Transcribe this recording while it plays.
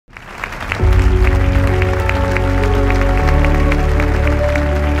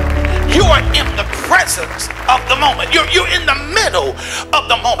presence of the moment. You're in the middle of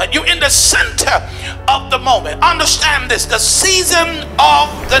the moment. You're in the center of the moment. Understand this, the season of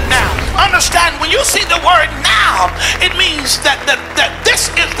the now. Understand, when you see the word now, it means that this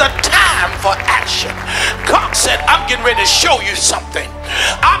is the time for action. God said, I'm getting ready to show you something.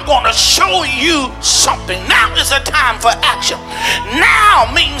 I'm going to show you something. Now is a time for action.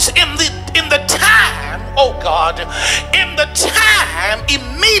 Now means in the time, oh God, in the time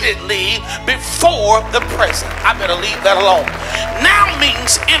immediately before the present. I better leave that alone. Now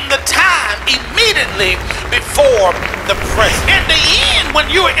means in the time immediately before the present. In the end, when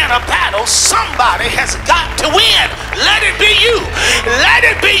you're in a battle, somebody has got to win. Let it be you. Let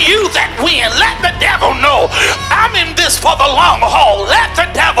it be you that win. Let the devil know I'm in this for the long haul. Let the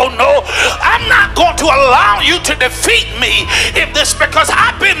devil know I'm not going to allow you to defeat me in this, because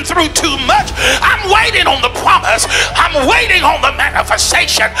I've been through too much. I'm waiting on the promise. I'm waiting on the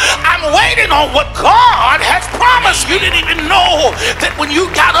manifestation. I'm waiting on what God has promised. You didn't even know that when you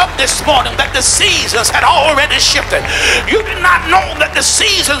got up this morning that the seasons had already shifted. You did not know that the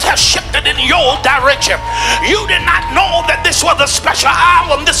seasons have shifted in your direction. You did not know that this was a special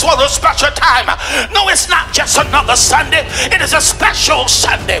hour and this was a special time. No, it's not just another Sunday. It is a special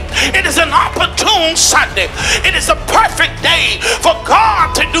Sunday. It is an opportune Sunday. It is a perfect day for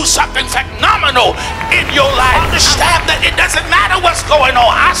God to do something phenomenal in your life. Understand that it doesn't matter what's going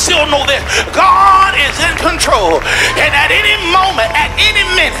on. I still know that God is in control. And at any moment, at any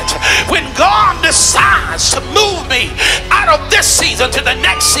minute, when God decides to move me out of this season to the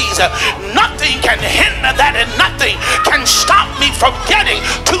next season, nothing can hinder that, and nothing can stop me from getting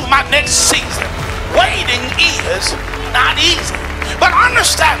to my next season. Waiting is not easy. But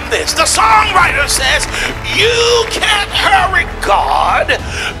understand this, the songwriter says, you can't hurry God.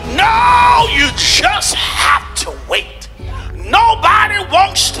 No, you just have to wait. Nobody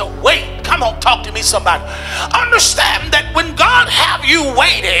wants to wait. Come on, talk to me, somebody. Understand that when God have you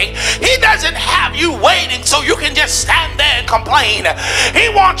waiting, he doesn't have you waiting so you can just stand there and complain. He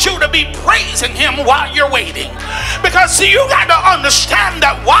wants you to be praising him while you're waiting. Because see, you got to understand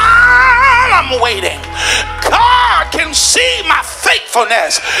that while I'm waiting, God can see my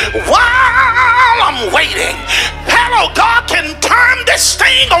faithfulness. While I'm waiting, hello, God can turn this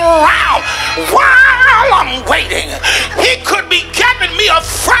thing around while I'm waiting. He could be giving me a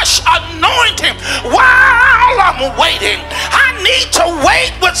fresh anointing while I'm waiting. I need to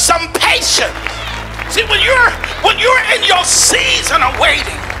wait with some patience. See, when you're in your season of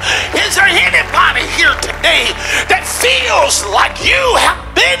waiting, is there anybody here today that feels like you have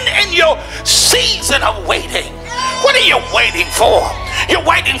been in your season of waiting? What are you waiting for? You're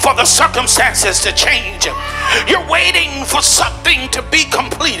waiting for the circumstances to change. You're waiting for something to be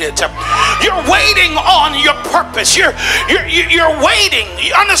completed. You're waiting on your purpose. You're waiting.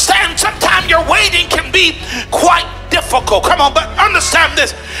 You understand, sometimes your waiting can be quite difficult. Come on, but understand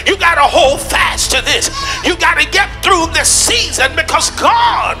this. You got to hold fast to this. You got to get through this season because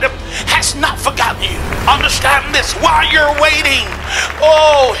God has not forgotten you. Understand this. While you're waiting,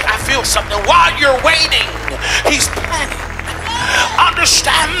 oh, I feel something. While you're waiting, he's planning.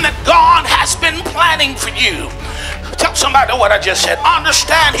 Understand that God has been planning for you. Tell somebody what I just said.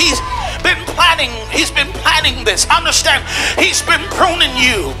 Understand he's been planning. He's been planning this. Understand he's been pruning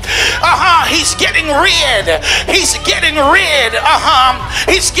you. He's getting rid. He's getting rid.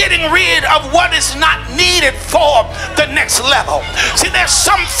 He's getting rid of what is not needed for the next level. See, there's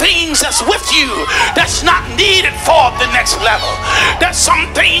some things that's with you that's not needed for the next level. There's some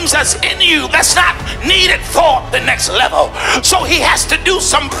things that's in you that's not needed for the next level. So he has to do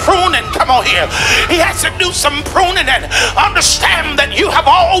some pruning. Come on here. He has to do some pruning, and understand that you have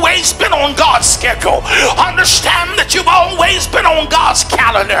always been on God's schedule. Understand that you've always been on God's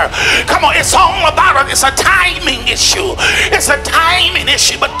calendar. Come on, it's all about it. It's a timing issue. It's a timing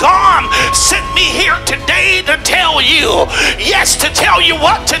issue. But God sent me here today to tell you, yes, to tell you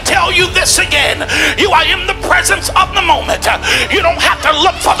what? To tell you this again. You are in the presence of the moment. You don't have to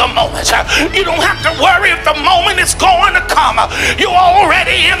look for the moment. You don't have to worry if the moment is going to come. You're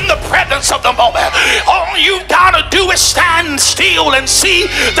already in the presence of the moment. All you gotta do is stand still and see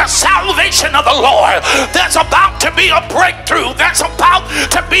the salvation of the Lord. There's about to be a breakthrough. There's about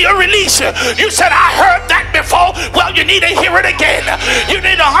to be a release. You said, I heard that before. Well, you need to hear it again. You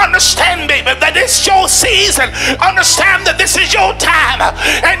need to understand, baby, that it's your season. Understand that this is your time.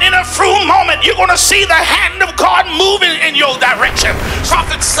 And in a few moment, you're going to see the hand of God moving in your direction.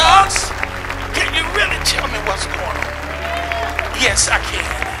 Calvin Suggs, can you really tell me what's going on? Yes, I can.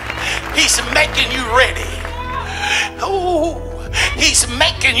 He's making you ready. Oh, he's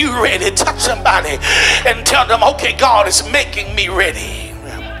making you ready. Touch somebody and tell them, okay, God is making me ready.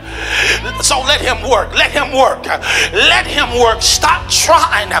 So let him work. Let him work. Let him work. Stop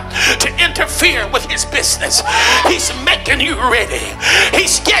trying to interfere with his business. He's making you ready.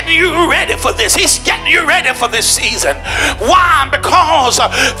 He's getting you ready for this. He's getting you ready for this season. Why? Because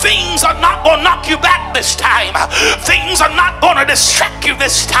things are not going to knock you back this time. Things are not going to distract you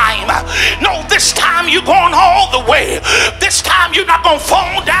this time. No, this time you're going all the way. This time you're not going to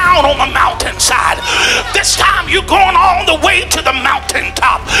fall down on the mountainside. This time you're going all the way to the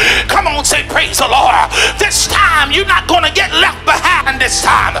mountaintop. Come on, say praise the Lord. This time you're not going to get left behind this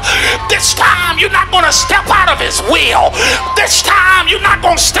time. This time you're not going to step out of his will. This time you're not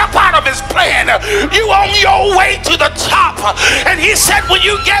going to step out of his plan. You on your way to the top. And he said when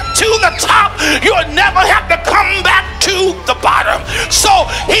you get to the top, you'll never have to come back to the bottom. So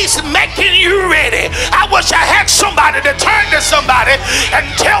he's making you ready. I wish I had somebody to turn to somebody and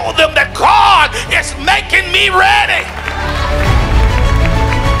tell them that God is making me ready.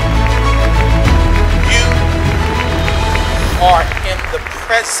 You are in the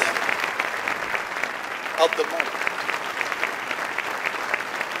present of the moment.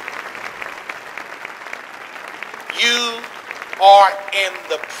 You are in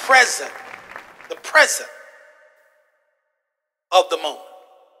the present of the moment.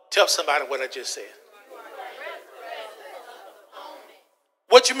 Tell somebody what I just said.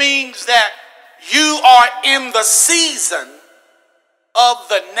 Which means that you are in the season of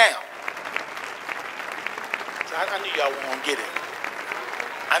the now. I knew y'all weren't going to get it.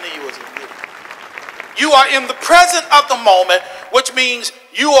 I knew you wasn't going to get it. You are in the present of the moment, which means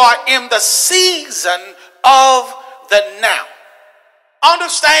you are in the season of the now.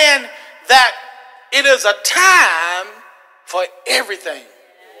 Understand that it is a time for everything.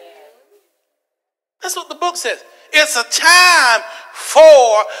 That's what the book says. It's a time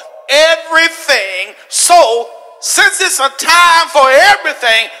for everything. So, since it's a time for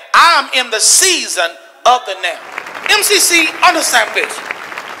everything, I'm in the season of the now. MCC, understand this.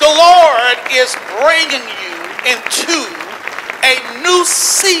 The Lord is bringing you into a new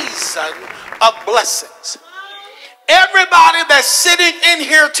season of blessings. Everybody that's sitting in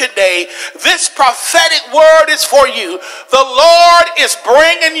here today, this prophetic word is for you. The Lord is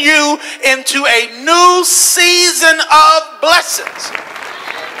bringing you into a new season of blessings.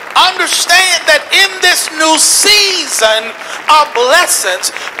 Understand that in this new season of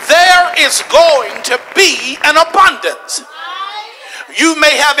blessings, there is going to be an abundance. You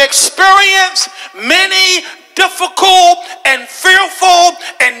may have experienced many difficult and fearful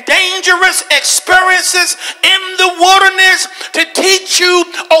and dangerous experiences in the wilderness to teach you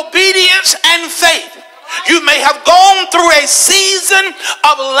obedience and faith. You may have gone through a season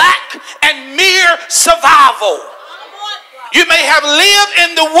of lack and mere survival. You may have lived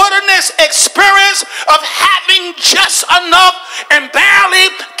in the wilderness experience of having just enough and barely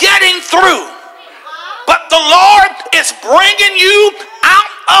getting through. But the Lord is bringing you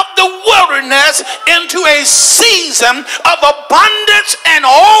out of the wilderness into a season of abundance and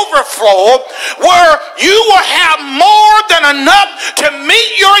overflow where you will have more than enough to meet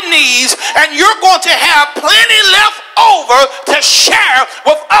your needs, and you're going to have plenty left over to share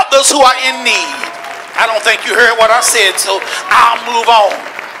with others who are in need. I don't think you heard what I said, so I'll move on.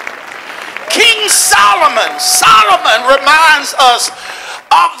 King Solomon reminds us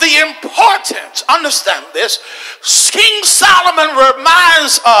of the importance, understand this, King Solomon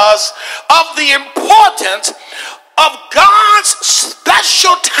reminds us of the importance of God's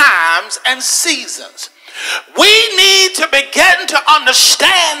special times and seasons. We need to begin to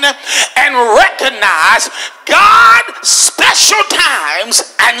understand and recognize God's special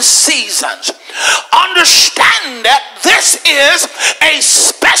times and seasons. Understand that this is a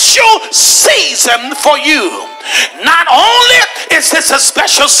special season for you. Not only is this a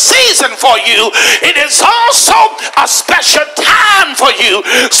special season for you, it is also a special time for you.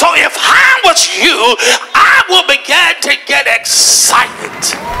 So if I was you, I will begin to get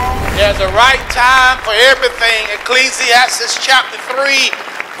excited. There's a right time for everything. Ecclesiastes chapter 3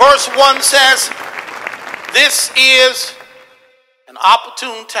 verse 1 says, this is an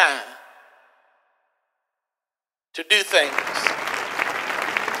opportune time to do things.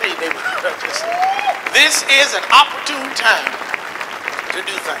 This is an opportune time to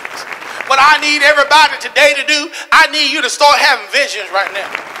do things. What I need everybody today to do, I need you to start having visions right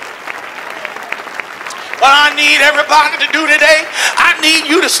now. What I need everybody to do today, I need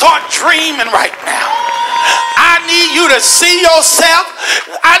you to start dreaming right now. I need you to see yourself.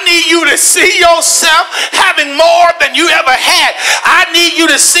 I need you to see yourself having more than you ever had. I need you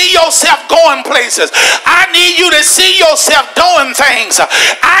to see yourself going places. I need you to see yourself doing things.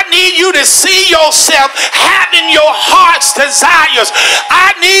 I need you to see yourself having your heart's desires.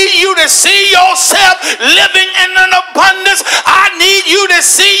 I need you to see yourself living in an abundance. I need you to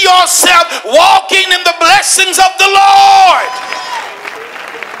see yourself walking in the blessings of the Lord.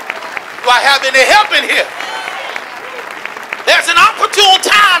 Do I have any help in here? There's an opportune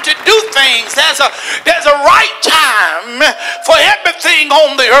time to do things. There's a right time for everything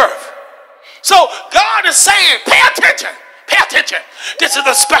on the earth. So God is saying, pay attention. Pay attention. This is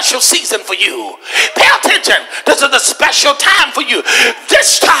a special season for you. Pay attention. This is a special time for you.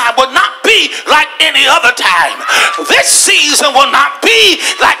 This time will not be like any other time. This season will not be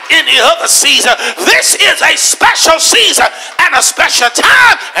like any other season. This is a special season and a special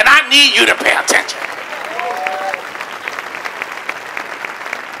time, and I need you to pay attention.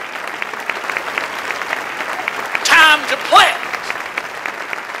 Time to plant.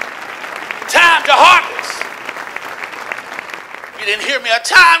 Time to harvest. You didn't hear me. A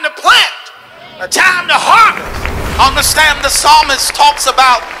time to plant. A time to harvest. Understand, the psalmist talks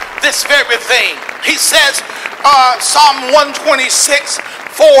about this very thing. He says, Psalm 126,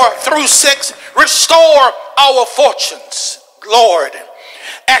 4-6, restore our fortunes, Lord,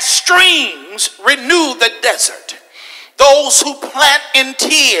 as streams renew the desert. Those who plant in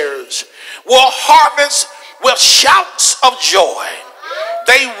tears will harvest with shouts of joy.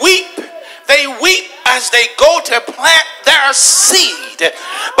 They weep as they go to plant their seed,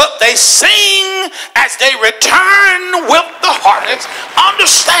 but they sing as they return with the harvest.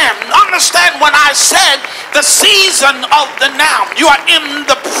 Understand when I said the season of the now, you are in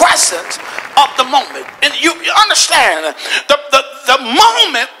the presence of the moment. And you understand the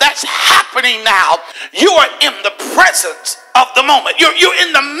moment that's happening now, you are in the presence of the moment. You're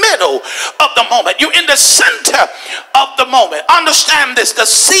in the middle of the moment. You're in the center of the moment. Understand this, the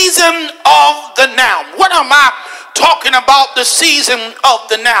season of the now. What am I talking about? The season of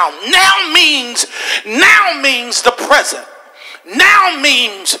the now. Now means the present. Now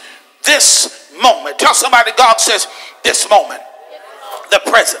means this moment. Tell somebody, God says this moment, the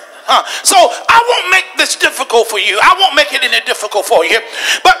present. So I won't make this difficult for you. I won't make it any difficult for you.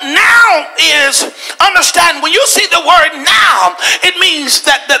 But now is, understand, when you see the word now, it means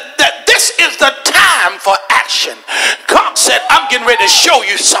that this is the time for action. God said, I'm getting ready to show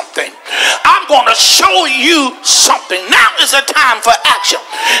you something. I'm going to show you something. Now is a time for action.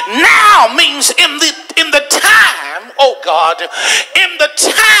 Now means in the time, oh God, in the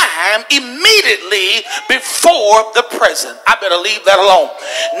time immediately before the present. I better leave that alone.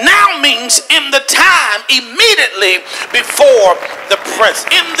 Now means in the time immediately before the present.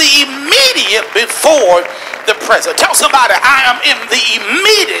 In the immediate before the present. Tell somebody, I am in the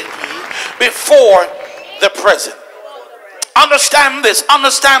immediately before the present. Understand this,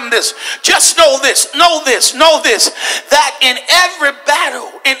 just know this, that in every battle,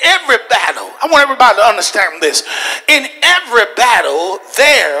 I want everybody to understand this, in every battle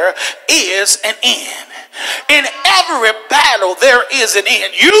there is an end. In every battle there is an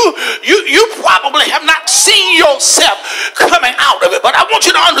end. You probably have not seen yourself coming out of it, but I want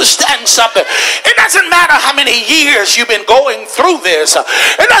you to understand something. It doesn't matter how many years you've been going through this.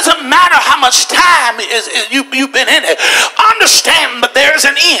 It doesn't matter how much time you've been in it. Understand, but there's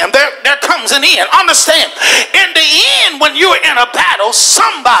an end. There comes an end. Understand, in the end, when you're in a battle,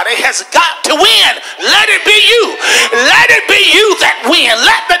 somebody has got to win. Let it be you. Let it be you that win.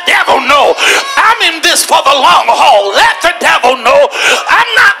 Let the devil know I'm in this for the long haul. Let the devil know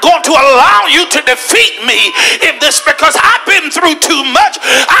I'm not going to allow you to defeat me in this, because I've been through too much.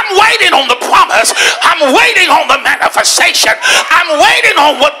 I'm waiting on the promise. I'm waiting on the manifestation. I'm waiting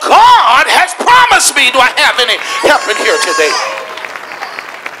on what God has promised me. Do I have any help in here today?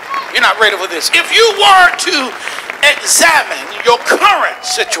 You're not ready for this. If you were to examine your current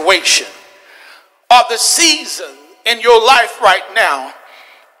situation or the season in your life right now,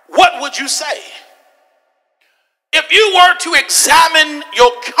 what would you say? If you were to examine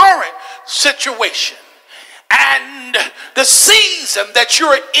your current situation and the season that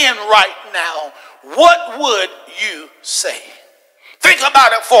you're in right now, what would you say? Think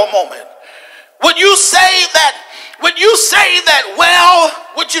about it for a moment. Would you say that,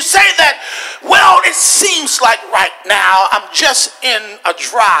 well, it seems like right now I'm just in a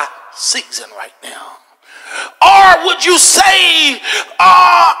dry season right now? Or would you say,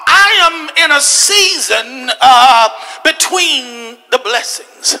 I am in a season between the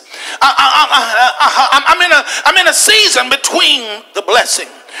blessings. I'm in a season between the blessing.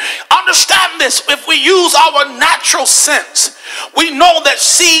 Understand this. If we use our natural sense, we know that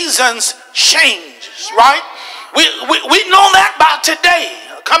seasons change, right? We know that by today.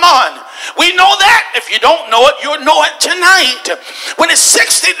 Come on. We know that. If you don't know it, you'll know it tonight. When it's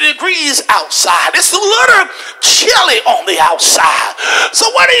 60 degrees outside, it's a little chilly on the outside. So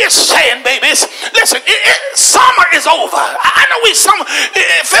what are you saying, babies? Listen, summer is over. I know it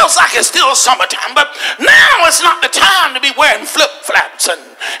feels like it's still summertime, but now it's not the time to be wearing flip-flops and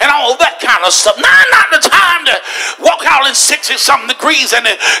all that kind of stuff. Now not the time to walk out in 60-something degrees and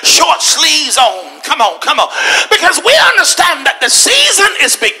the short sleeves on. Come on. Because we understand that the season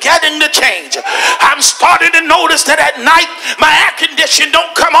is beginning to change. I'm starting to notice that at night my air condition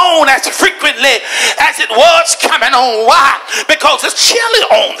don't come on as frequently as it was coming on. Why? Because it's chilly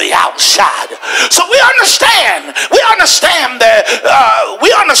on the outside. So we understand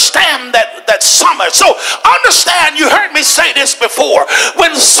that summer. So understand, you heard me say this before.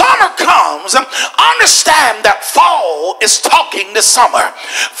 When summer comes, understand that fall is talking to summer.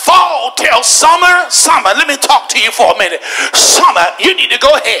 Fall tells summer, let me talk to you for a minute. Summer, you need to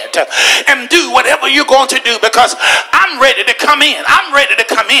go ahead and do whatever you're going to do, because I'm ready to come in.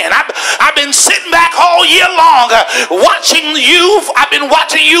 I've been sitting back all year long watching you. I've been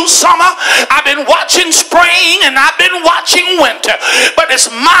watching you summer. I've been watching spring, and I've been watching winter. But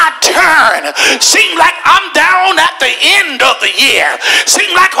it's my turn. Seems like I'm down at the end of the year.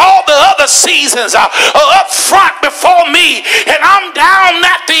 Seems like all the other seasons are up front before me, and I'm down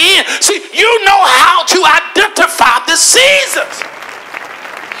at the end. See, you know how to identify the seasons.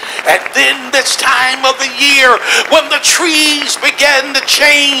 And then this time of the year, when the trees begin to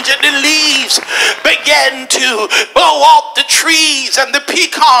change and the leaves begin to blow off the trees and the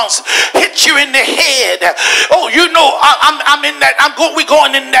pecans hit you in the head. Oh, you know, we're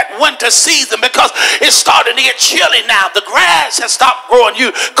going in that winter season because it's starting to get chilly now. The grass has stopped growing.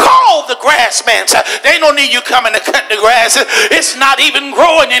 You call the grass man. They don't need you coming to cut the grass. It's not even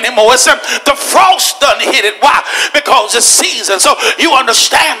growing anymore. It's the frost done hit it. Why? Because it's season. So you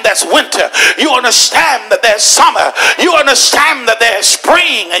understand that's winter. You understand that there's summer. You understand that there's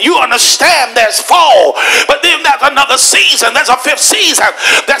spring, and you understand there's fall. But then there's another season. There's a fifth season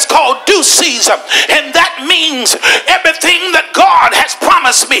that's called due season, and that means everything that God has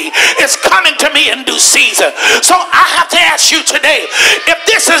promised me is coming to me in due season. So I have to ask you today, if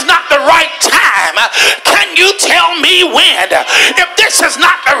this is not the right time, can you tell me when? If this is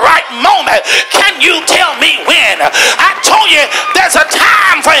not the right moment, can you tell me when? I told you there's a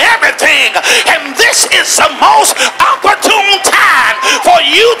time for everything, and this is the most opportune time for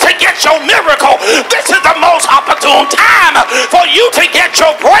you to get your miracle. This is the most opportune time for you to get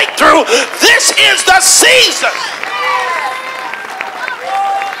your breakthrough. This is the season.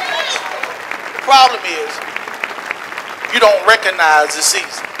 The problem is you don't recognize the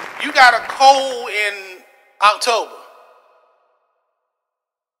season. You got a cold in October,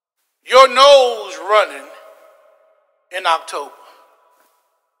 your nose running in October.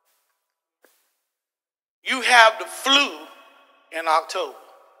 You have the flu in October.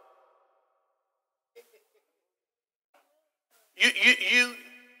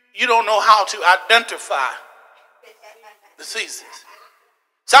 You don't know how to identify the seasons.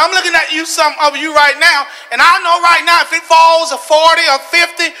 So I'm looking at you, some of you right now, and I know right now if it falls a 40 or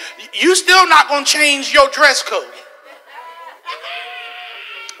 50, you still not going to change your dress code.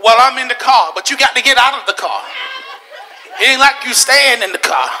 Well, I'm in the car, but you got to get out of the car. It ain't like you staying in the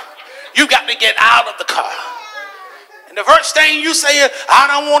car. You got to get out of the car. And the first thing you say is, I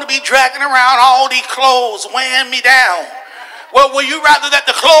don't want to be dragging around all these clothes weighing me down. Well, would you rather that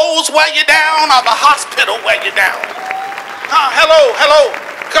the clothes weigh you down or the hospital weigh you down? Hello.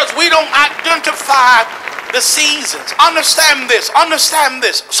 Because we don't identify the seasons. Understand this.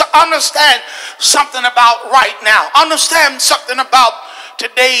 So understand something about right now. Understand something about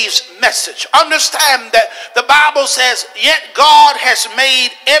today's message. Understand that the Bible says, yet God has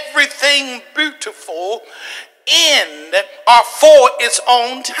made everything beautiful in or for its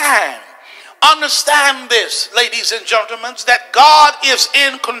own time. Understand this, ladies and gentlemen, that God is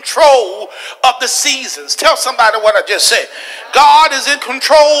in control of the seasons. Tell somebody what I just said. God is in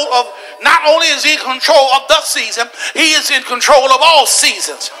control of, not only is he in control of the season, he is in control of all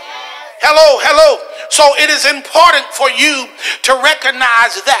seasons. Hello. So it is important for you to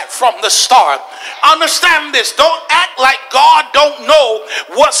recognize that from the start. Understand this. Don't act like God don't know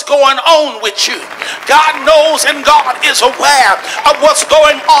what's going on with you. God knows and God is aware of what's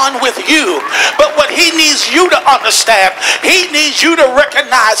going on with you. But what he needs you to understand, he needs you to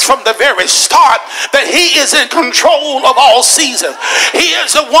recognize from the very start that he is in control of all seasons. He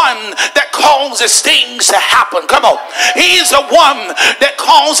is the one that causes things to happen. Come on. He is the one that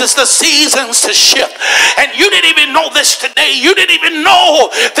causes the seasons to shift. And you didn't even know this today. You didn't even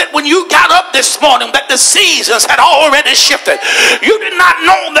know that when you got up this morning that the seasons had already shifted. You did not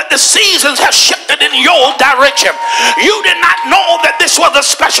know that the seasons have shifted in your direction. You did not know that this was a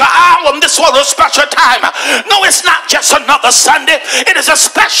special hour and this was a special time. No, it's not just another Sunday. It is a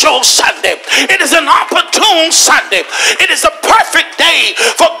special Sunday. It is an opportune Sunday. It is a perfect day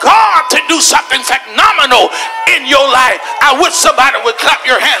for God to do something phenomenal in your life. I wish somebody would clap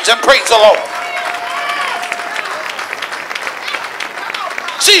your hands and praise the Lord.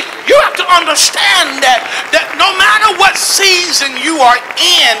 See, you have to understand that no matter what season you are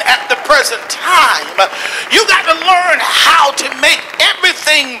in at the present time, you got to learn how to make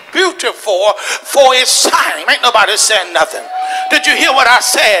everything beautiful for its time. Ain't nobody saying nothing. Did you hear what I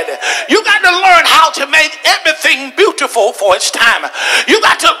said? You got to learn how to make everything beautiful for its time. You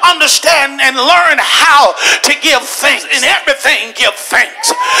got to understand and learn how to give thanks. In everything, give thanks.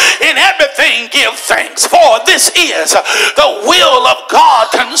 In everything, give thanks. For this is the will of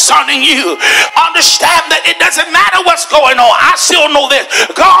God concerning you. Understand that it doesn't matter what's going on. I still know this.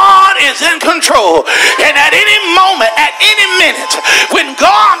 God is in control. And at any moment, at any minute, when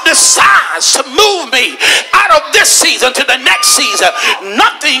God decides to move me out of this season to the next season,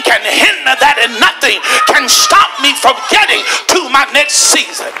 nothing can hinder that and nothing can stop me from getting to my next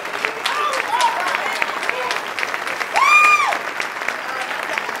season.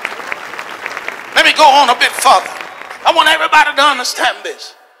 Let me go on a bit further. I want everybody to understand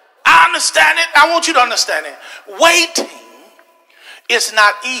this. I understand it. I want you to understand it. Waiting is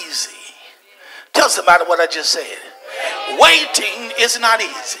not easy. Tell somebody what I just said. Waiting is not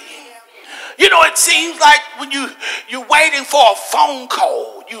easy. You know, it seems like when you're waiting for a phone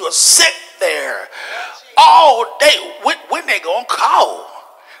call, you will sit there all day. When they gonna call?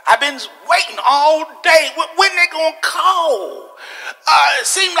 I've been waiting all day. When they gonna call? It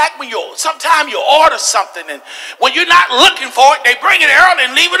seems like when sometimes you order something and when you're not looking for it, they bring it early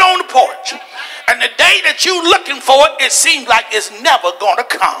and leave it on the porch. And the day that you're looking for it, it seems like it's never gonna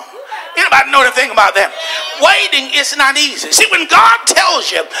come. Anybody know anything about that? Waiting is not easy. See, when God tells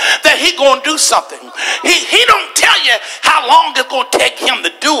you that he's going to do something, he don't tell you how long it's going to take him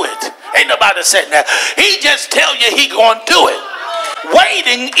to do it. Ain't nobody saying that. He just tell you he's going to do it.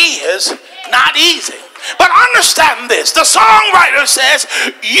 Waiting is not easy. But understand this. The songwriter says,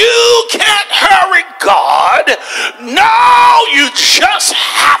 you can't hurry God. No, you just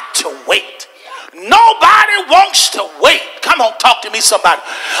have to wait. Nobody wants to wait. Come on, talk to me, somebody.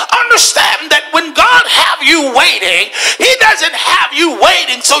 Understand that when God have you waiting, he doesn't have you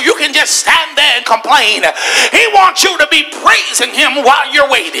waiting so you can just stand there and complain. He wants you to be praising him while you're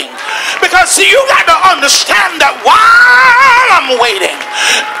waiting. Because see, you got to understand that while I'm waiting,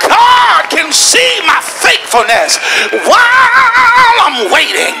 God can see my faithfulness. While I'm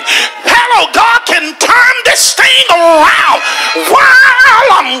waiting, hello, God can turn this thing around while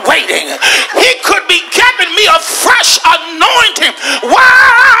I'm waiting. He could be giving me a fresh anointing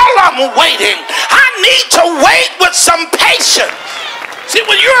while I'm waiting. I need to wait with some patience. See,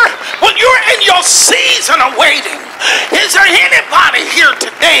 when you're in your season of waiting, is there anybody here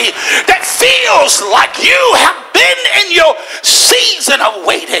today that feels like you have been in your season of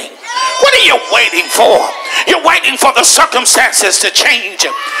waiting? What are you waiting for? You're waiting for the circumstances to change.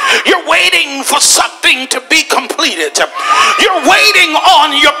 You're waiting for something to be completed. You're waiting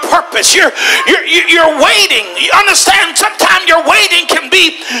on your purpose. You're waiting. You understand? Sometimes your waiting can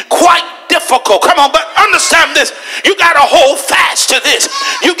be quite difficult. Come on, but understand this. You got to hold fast to this.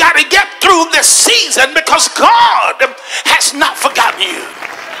 You got to get through this season because God has not forgotten you.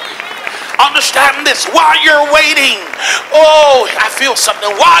 Understand this. While you're waiting, oh, I feel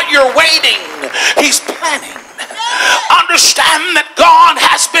something. While you're waiting, he's planning. Understand that God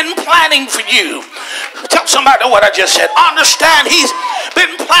has been planning for you. Tell somebody what I just said. Understand he's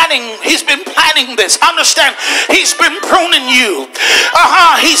been planning. He's been planning this. Understand, he's been pruning you.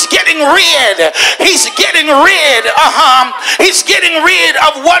 He's getting rid. He's getting rid. He's getting rid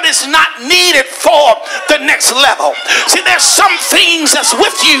of what is not needed for the next level. See, there's some things that's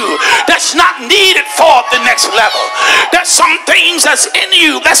with you that's not needed for the next level. There's some things that's in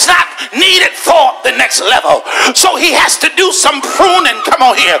you that's not needed for the next level. So he has to do some pruning. Come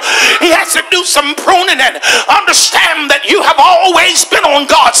on here. He has to do some pruning, and understand that you have always been on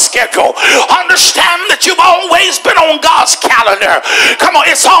God's schedule. Understand that you've always been on God's calendar. Come on,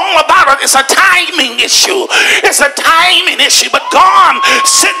 it's all about it. It's a timing issue. It's a timing issue. But God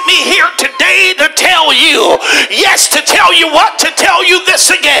sent me here today to tell you, yes, to tell you what? To tell you this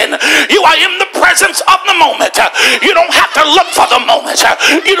again. You are in the presence of the moment. You don't have to look for the moment.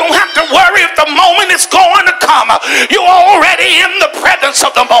 You don't have to worry if the moment is going to come. You're already in the presence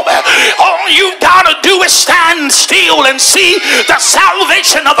of the moment. All you gotta do is stand still and see the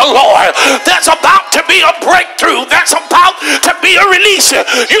salvation of the Lord. There's about to be a breakthrough. There's about to be a release.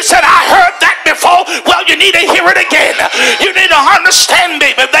 You said, I heard that before. Well, you need to hear it again. You need to understand,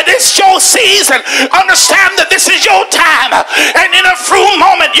 baby, that it's your season. Understand that this is your time. And in a few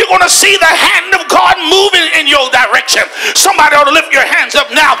moment, you're going to see the hand of God moving in your direction. Somebody ought to lift your hands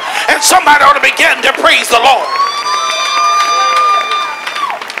up now, and somebody ought to begin to praise the Lord.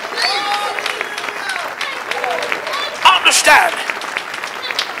 Understand.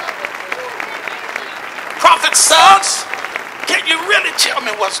 Prophet Suggs, can you really tell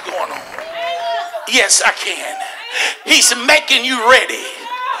me what's going on? Yes, I can. He's making you ready.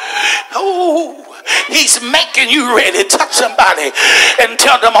 Oh, he's making you ready. Touch somebody and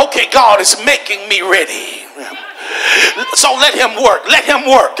tell them, okay, God is making me ready. So let him work. Let him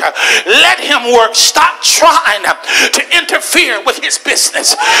work. Let him work. Stop trying to interfere with his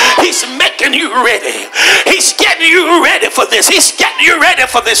business. He's making you ready. He's getting you ready for this. He's getting you ready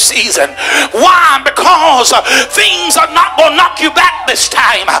for this season. Why? Because things are not going to knock you back this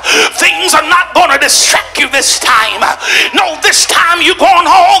time. Things are not going to distract you this time. No, this time you're going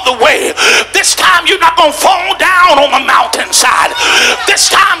all the way. This time you're not going to fall down on the mountainside. This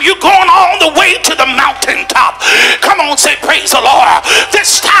time you're going all the way to the mountaintop. Come on, say praise the Lord.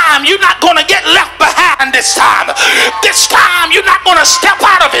 This time you're not going to get left behind this time. This time you're not going to step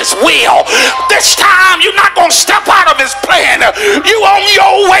out of his will. This time you're not going to step out of his plan. You're on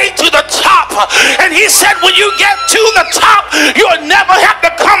your way to the top. And he said when you get to the top, you'll never have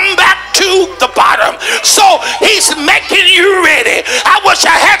to come back to the bottom. So he's making you ready. I wish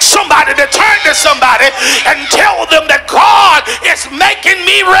I had somebody to turn to somebody and tell them that God is making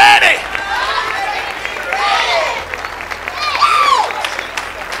me ready.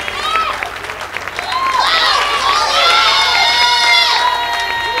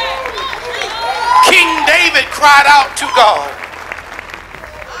 King David cried out to God.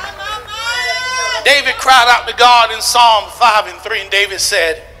 David cried out to God in Psalm 5:3, and David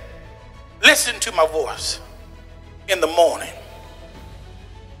said, listen to my voice in the morning.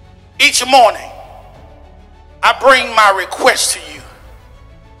 Each morning, I bring my request to you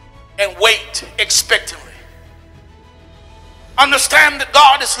and wait expectantly. Understand that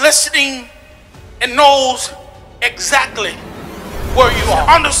God is listening and knows exactly where you are.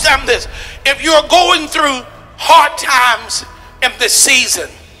 Understand this. If you're going through hard times in this season,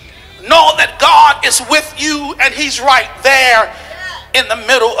 know that God is with you and he's right there in the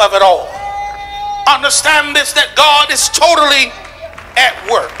middle of it all. Understand this, that God is totally at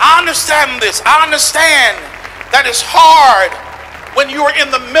work. I understand this. I understand that it's hard when you're in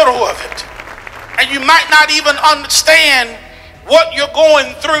the middle of it. And you might not even understand what you're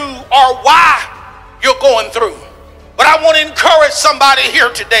going through or why you're going through. But I want to encourage somebody here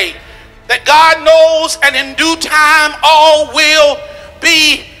today that God knows, and in due time all will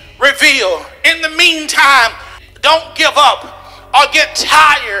be revealed. In the meantime, don't give up or get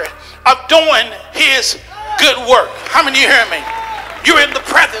tired of doing his good work. How many of you hear me? You're in the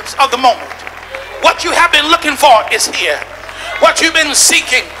presence of the moment. What you have been looking for is here. What you've been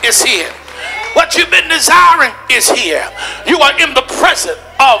seeking is here. What you've been desiring is here. You are in the presence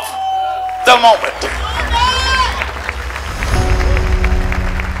of the moment.